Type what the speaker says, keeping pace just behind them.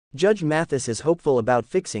Judge Mathis is hopeful about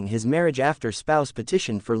fixing his marriage after spouse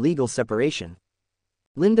petitioned for legal separation.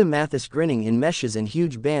 Linda Mathis grinning in meshes and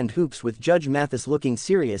huge band hoops with Judge Mathis looking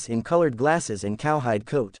serious in colored glasses and cowhide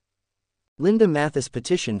coat. Linda Mathis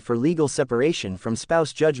petitioned for legal separation from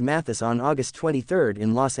spouse Judge Mathis on August 23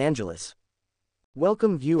 in Los Angeles.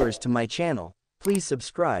 Welcome viewers to my channel. Please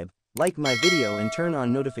subscribe, like my video and turn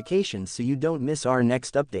on notifications so you don't miss our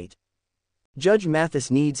next update. Judge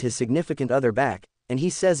Mathis needs his significant other back, and he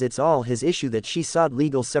says it's all his issue that she sought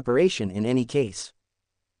legal separation in any case.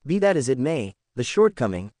 Be that as it may, the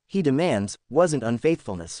shortcoming, he demands, wasn't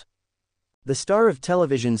unfaithfulness. The star of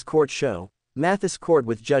television's court show, Mathis Court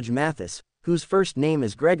with Judge Mathis, whose first name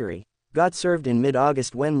is Gregory, got served in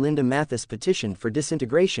mid-August when Linda Mathis petitioned for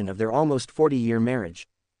disintegration of their almost 40-year marriage.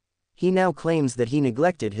 He now claims that he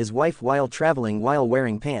neglected his wife while traveling while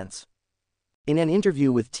wearing pants. In an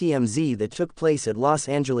interview with TMZ that took place at Los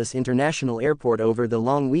Angeles International Airport over the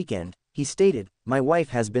long weekend, he stated, "My wife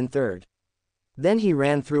has been third." Then he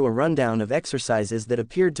ran through a rundown of exercises that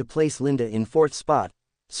appeared to place Linda in fourth spot: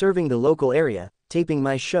 serving the local area, taping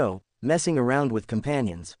my show, messing around with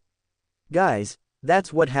companions. Guys,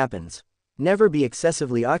 that's what happens. Never be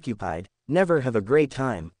excessively occupied, never have a great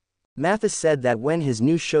time. Mathis said that when his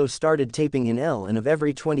new show started taping in L of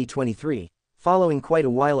every 2023, following quite a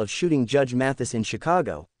while of shooting Judge Mathis in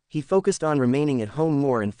Chicago, he focused on remaining at home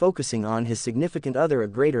more and focusing on his significant other a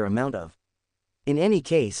greater amount of. In any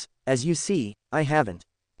case, as you see, I haven't.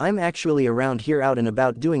 I'm actually around here out and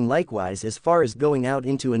about doing likewise as far as going out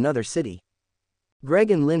into another city.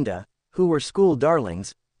 Greg and Linda, who were school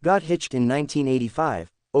darlings, got hitched in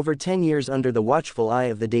 1985, over 10 years under the watchful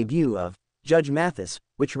eye of the debut of Judge Mathis,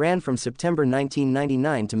 which ran from September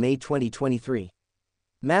 1999 to May 2023.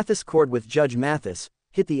 Mathis Court with Judge Mathis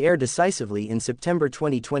hit the air decisively in September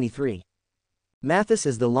 2023. Mathis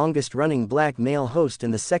is the longest-running black male host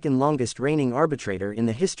and the second longest-reigning arbitrator in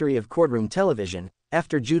the history of courtroom television,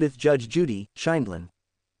 after Judith Judge Judy Sheindlin.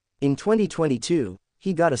 In 2022,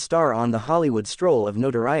 he got a star on the Hollywood Stroll of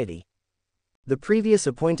Notoriety. The previous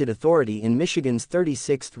appointed authority in Michigan's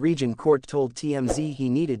 36th Region Court told TMZ he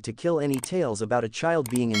needed to kill any tales about a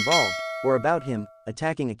child being involved, or about him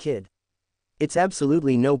attacking a kid. "It's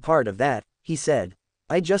absolutely no part of that," he said.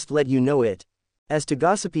 "I just let you know it." As to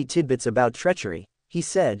gossipy tidbits about treachery, he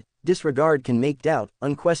said, "Disregard can make doubt,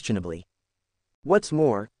 unquestionably. What's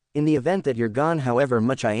more, in the event that you're gone however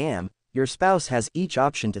much I am, your spouse has each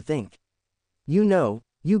option to think. You know,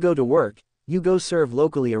 you go to work, you go serve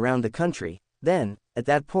locally around the country, then, at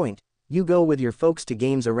that point, you go with your folks to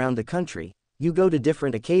games around the country, you go to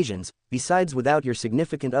different occasions, besides without your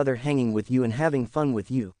significant other hanging with you and having fun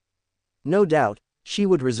with you. No doubt, she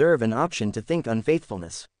would reserve an option to think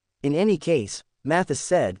unfaithfulness. In any case," Mathis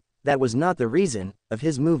said, "that was not the reason of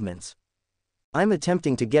his movements. I'm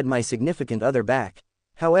attempting to get my significant other back.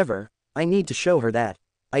 However, I need to show her that.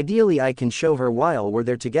 Ideally I can show her while we're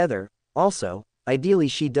there together, also, ideally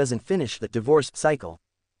she doesn't finish the divorce cycle.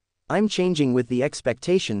 I'm changing with the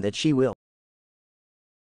expectation that she will."